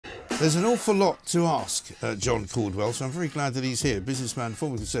There's an awful lot to ask John Caudwell, so I'm very glad that he's here. Businessman,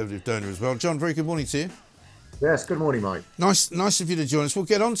 former Conservative donor as well. John, very good morning to you. Yes, good morning, Mike. Nice of you to join us. We'll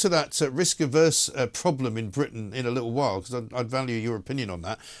get on to that risk-averse problem in Britain in a little while, because I'd value your opinion on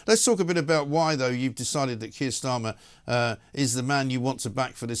that. Let's talk a bit about why, though, you've decided that Keir Starmer is the man you want to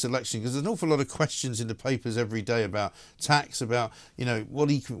back for this election, because there's an awful lot of questions in the papers every day about tax, about what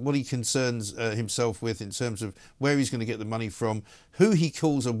he concerns himself with in terms of where he's going to get the money from, who he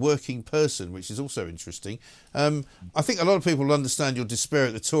calls a working person, which is also interesting. I think a lot of people will understand your despair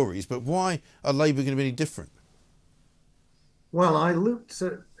at the Tories, but why are Labour going to be any different? Well, I looked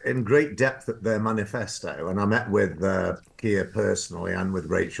in great depth at their manifesto, and I met with Keir personally and with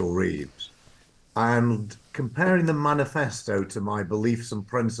Rachel Reeves. And comparing the manifesto to my beliefs and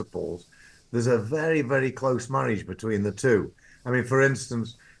principles, there's a very, very close marriage between the two. I mean, for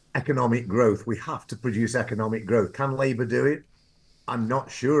instance, economic growth. We have to produce economic growth. Can Labour do it? I'm not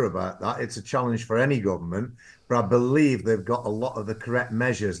sure about that. It's a challenge for any government, but I believe they've got a lot of the correct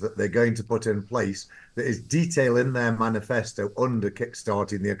measures that they're going to put in place that is detailed in their manifesto under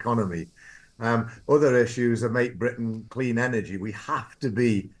kickstarting the economy. Other issues are make Britain clean energy. We have to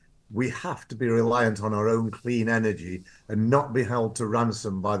be reliant on our own clean energy and not be held to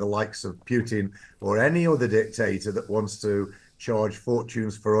ransom by the likes of Putin or any other dictator that wants to charge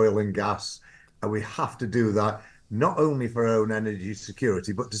fortunes for oil and gas. And we have to do that not only for our own energy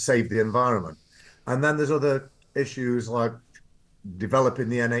security, but to save the environment. And then there's other issues like developing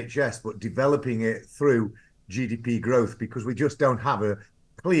the NHS, but developing it through GDP growth, because we just don't have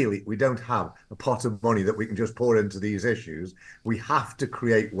we don't have a pot of money that we can just pour into these issues. We have to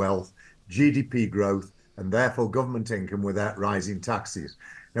create wealth, GDP growth, and therefore government income without rising taxes.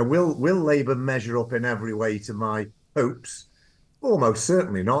 Now, will Labour measure up in every way to my hopes? Almost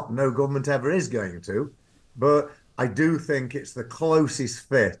certainly not. No government ever is going to. But I do think it's the closest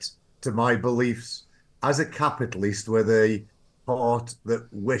fit to my beliefs as a capitalist, with a part that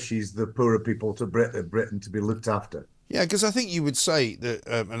wishes the poorer people to Britain to be looked after. Yeah, because I think you would say that,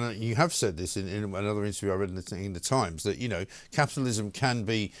 and you have said this in another interview I read in the Times, that, capitalism can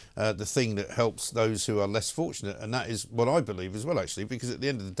be the thing that helps those who are less fortunate. And that is what I believe as well, actually, because at the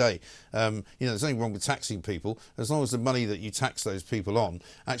end of the day, there's nothing wrong with taxing people, as long as the money that you tax those people on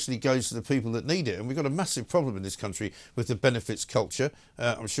actually goes to the people that need it. And we've got a massive problem in this country with the benefits culture.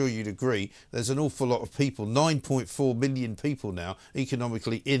 I'm sure you'd agree. There's an awful lot of people, 9.4 million people now,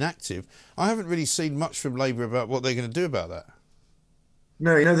 economically inactive. I haven't really seen much from Labour about what they're going to do about that.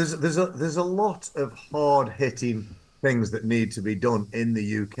 No, there's a lot of hard-hitting things that need to be done in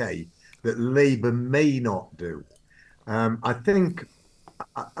the UK that Labour may not do. I think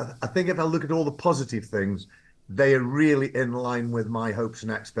if I look at all the positive things, they are really in line with my hopes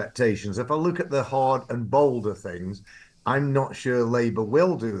and expectations. If I look at the hard and bolder things, I'm not sure Labour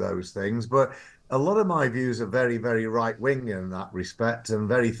will do those things, but a lot of my views are very, very right-wing in that respect, and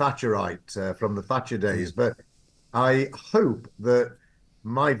very Thatcherite from the Thatcher days. But I hope that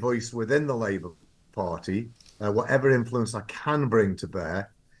my voice within the Labour Party, whatever influence I can bring to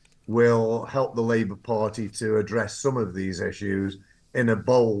bear, will help the Labour Party to address some of these issues in a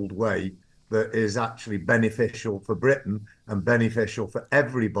bold way that is actually beneficial for Britain and beneficial for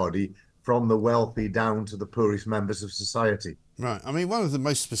everybody, from the wealthy down to the poorest members of society. Right. I mean, one of the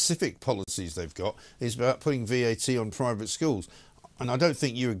most specific policies they've got is about putting VAT on private schools. And I don't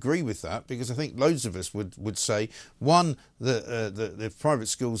think you agree with that, because I think loads of us would say, one, that the private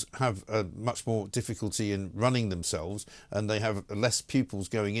schools have much more difficulty in running themselves, and they have less pupils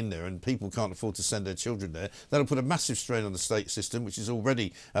going in there, and people can't afford to send their children there. That'll put a massive strain on the state system, which is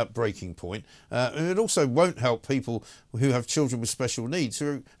already at breaking point. And it also won't help people who have children with special needs,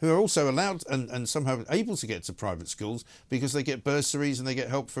 who are also allowed and somehow able to get to private schools because they get bursaries and they get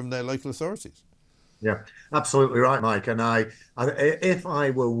help from their local authorities. Yeah, absolutely right, Mike. And if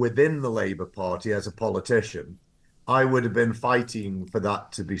I were within the Labour Party as a politician, I would have been fighting for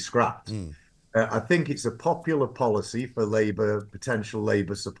that to be scrapped. I think it's a popular policy for potential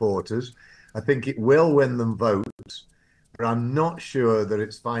Labour supporters. I think it will win them votes, but I'm not sure that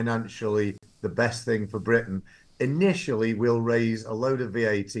it's financially the best thing for Britain. Initially, we'll raise a load of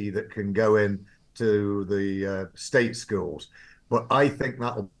VAT that can go in to the state schools, but I think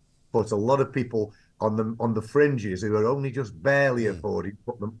that'll put a lot of people on the fringes who are only just barely affording,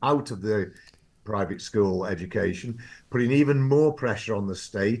 put them out of the private school education, putting even more pressure on the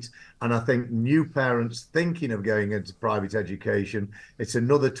state. And I think new parents thinking of going into private education, it's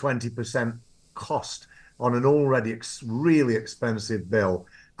another 20% cost on an already really expensive bill.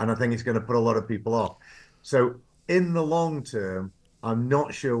 And I think it's going to put a lot of people off. So in the long term, I'm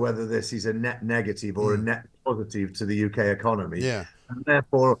not sure whether this is a net negative or a net positive to the UK economy. Yeah. And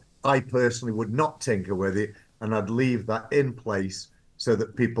therefore, I personally would not tinker with it, and I'd leave that in place so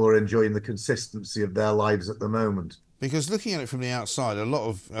that people are enjoying the consistency of their lives at the moment. Because looking at it from the outside, a lot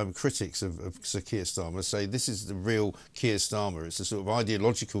of critics of Sir Keir Starmer say this is the real Keir Starmer. It's a sort of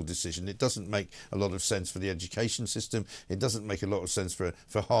ideological decision. It doesn't make a lot of sense for the education system. It doesn't make a lot of sense for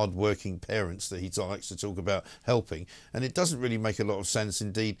hard-working parents that he likes to talk about helping. And it doesn't really make a lot of sense,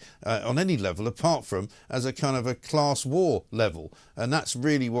 indeed, on any level, apart from as a kind of a class war level. And that's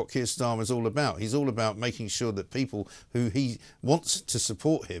really what Keir Starmer is all about. He's all about making sure that people who he wants to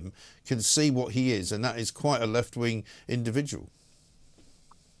support him can see what he is, and that is quite a left-wing individual.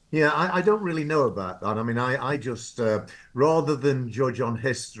 Yeah, I don't really know about that. I mean, I just, rather than judge on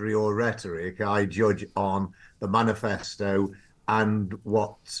history or rhetoric, I judge on the manifesto and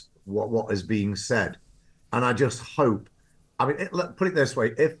what is being said. And I just hope, I mean, put it this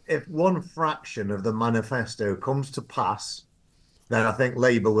way, if one fraction of the manifesto comes to pass, then I think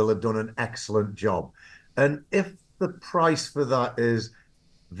Labour will have done an excellent job. And if the price for that is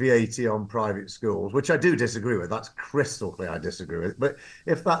VAT on private schools, which I do disagree with. That's crystal clear I disagree with. But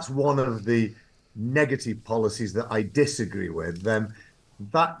if that's one of the negative policies that I disagree with, then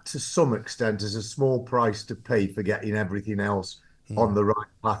that to some extent is a small price to pay for getting everything else on the right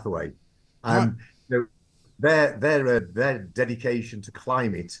pathway. And their dedication to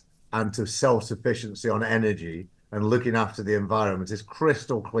climate and to self-sufficiency on energy and looking after the environment is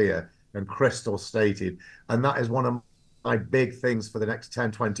crystal clear and crystal stated. And that is one of my big things for the next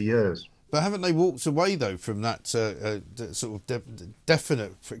 10, 20 years. But haven't they walked away, though, from that sort of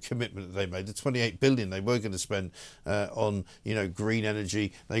definite commitment that they made? The 28 billion they were going to spend on, green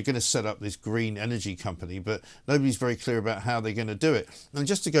energy. They're going to set up this green energy company, but nobody's very clear about how they're going to do it. And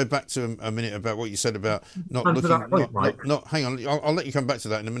just to go back to a minute about what you said about not looking, hang on, I'll let you come back to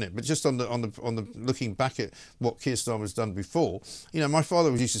that in a minute. But just on the looking back at what Keir Starmer has done before, my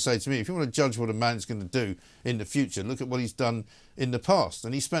father used to say to me, if you want to judge what a man's going to do in the future, look at what he's done in the past.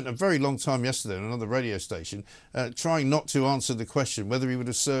 And he spent a very long time yesterday on another radio station trying not to answer the question whether he would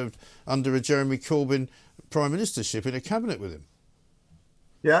have served under a Jeremy Corbyn prime ministership in a cabinet with him.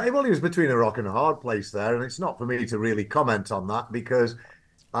 Yeah, well, he was between a rock and a hard place there, and it's not for me to really comment on that because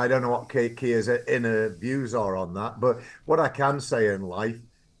I don't know what Keir's inner views are on that. But what I can say in life,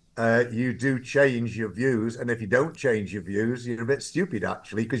 you do change your views, and if you don't change your views, you're a bit stupid,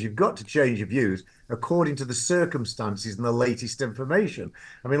 actually, because you've got to change your views according to the circumstances and the latest information.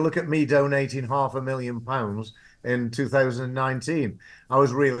 I mean, look at me donating £500,000 in 2019. I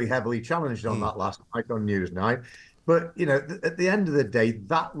was really heavily challenged on that last night on Newsnight. But, at the end of the day,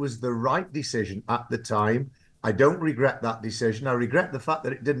 that was the right decision at the time. I don't regret that decision. I regret the fact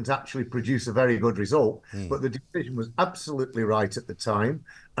that it didn't actually produce a very good result, but the decision was absolutely right at the time.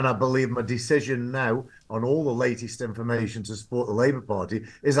 And I believe my decision now on all the latest information to support the Labour Party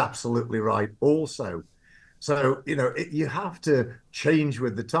is absolutely right also. So, you have to change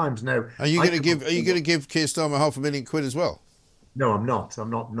with the times. Now, are you going to give Keir Starmer £500,000 as well? No, I'm not.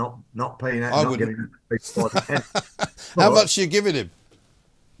 I'm not paying it. I wouldn't. How much are you giving him?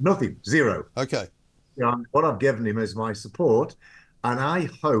 Nothing. Zero. Okay. What I've given him is my support, and I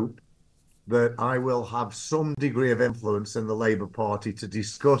hope that I will have some degree of influence in the Labour Party to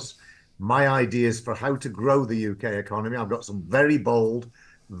discuss my ideas for how to grow the UK economy. I've got some very bold,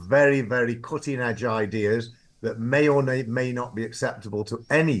 very, very cutting-edge ideas that may or may not be acceptable to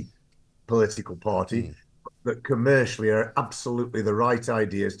any political party, that commercially are absolutely the right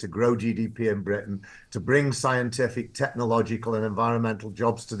ideas to grow GDP in Britain, to bring scientific, technological and environmental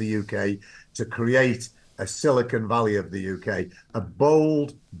jobs to the UK, to create a Silicon Valley of the UK. A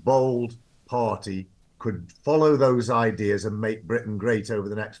bold, bold party could follow those ideas and make Britain great over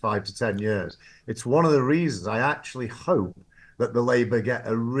the next 5 to 10 years. It's one of the reasons I actually hope that the Labour get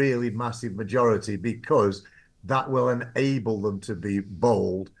a really massive majority, because that will enable them to be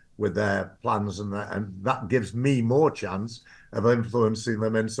bold with their plans, and that gives me more chance of influencing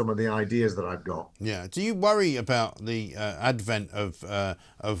them in some of the ideas that I've got. Yeah. Do you worry about the advent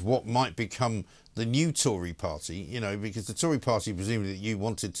of what might become the new Tory party? Because the Tory party, presumably that you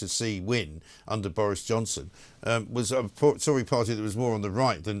wanted to see win under Boris Johnson, was a Tory party that was more on the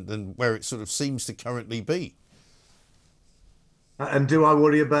right than where it sort of seems to currently be. And do I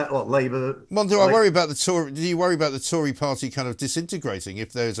worry about what Labour? Well, do I worry about the Tory? Do you worry about the Tory party kind of disintegrating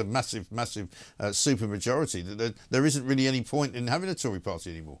if there's a massive supermajority? That there isn't really any point in having a Tory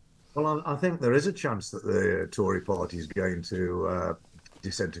party anymore. Well, I think there is a chance that the Tory party is going to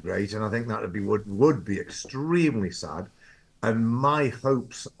disintegrate, and I think that would be extremely sad. And my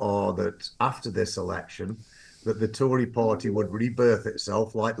hopes are that after this election, that the Tory party would rebirth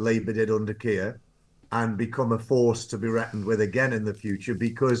itself like Labour did under Keir, and become a force to be reckoned with again in the future,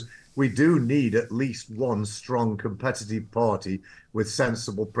 because we do need at least one strong competitive party with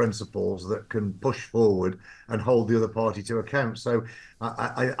sensible principles that can push forward and hold the other party to account. So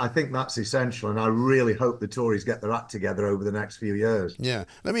I think that's essential, and I really hope the Tories get their act together over the next few years. Yeah.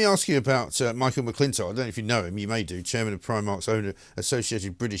 Let me ask you about Michael McClintock. I don't know if you know him. You may do. Chairman of Primark's owner,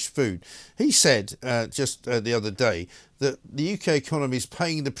 Associated British Food. He said just the other day that the UK economy is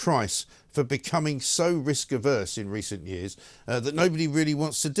paying the price for becoming so risk averse in recent years that nobody really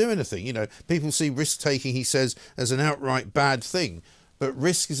wants to do anything. You know, people see risk taking, he says, as an outright bad thing, but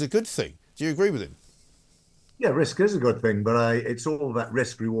risk is a good thing. Do you agree with him? Yeah, risk is a good thing, but it's all about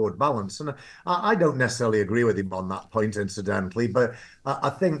risk-reward balance. And I don't necessarily agree with him on that point, incidentally, but I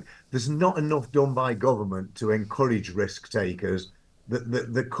think there's not enough done by government to encourage risk takers.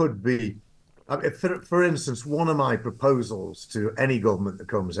 That there could be, I mean, for instance, one of my proposals to any government that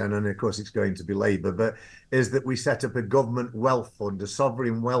comes in, and of course it's going to be Labour, but is that we set up a government wealth fund, a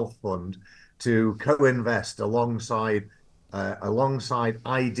sovereign wealth fund, to co-invest alongside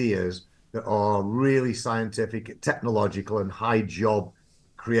ideas that are really scientific, technological, and high job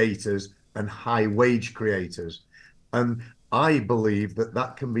creators and high wage creators. And I believe that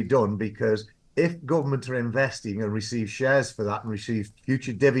that can be done because if government are investing and receive shares for that and receive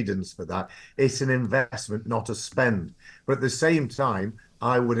future dividends for that, it's an investment, not a spend. But at the same time,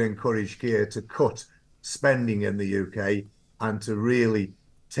 I would encourage Keir to cut spending in the UK and to really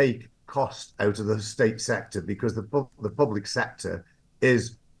take cost out of the state sector, because the public sector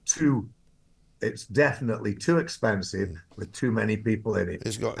is it's definitely too expensive with too many people in it.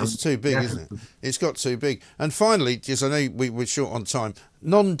 It's too big, isn't it? It's got too big. And finally, just I know we're short on time.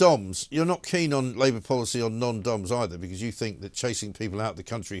 Non-DOMs. You're not keen on Labour policy on non-DOMs either, because you think that chasing people out of the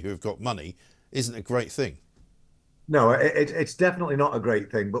country who have got money isn't a great thing. No, it's definitely not a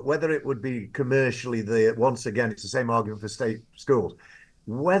great thing. But whether it would be commercially, once again, it's the same argument for state schools.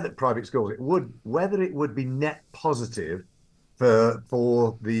 Whether private schools, whether it would be net positive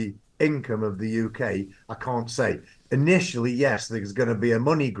for the income of the UK, I can't say. Initially, yes, there's going to be a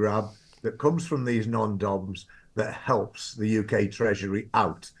money grab that comes from these non-DOMs that helps the UK Treasury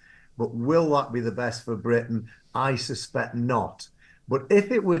out. But will that be the best for Britain? I suspect not. But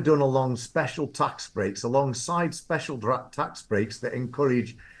if it were done alongside special tax breaks that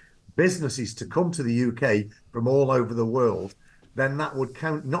encourage businesses to come to the UK from all over the world, then that would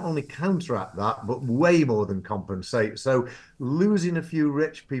not only counteract that, but way more than compensate. So losing a few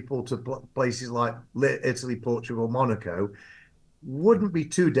rich people to places like Italy, Portugal, Monaco wouldn't be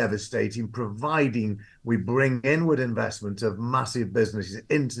too devastating, providing we bring inward investment of massive businesses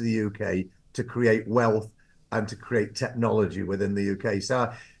into the UK to create wealth and to create technology within the UK.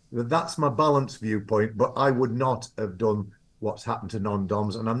 So that's my balanced viewpoint, but I would not have done what's happened to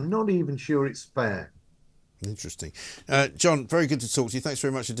non-DOMs, and I'm not even sure it's fair. Interesting. John, very good to talk to you. Thanks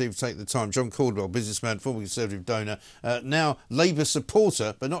very much indeed for taking the time. John Caudwell, businessman, former Conservative donor, now Labour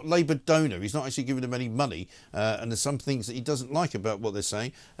supporter, but not Labour donor. He's not actually giving them any money, and there's some things that he doesn't like about what they're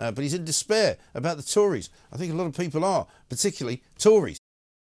saying, but he's in despair about the Tories. I think a lot of people are, particularly Tories.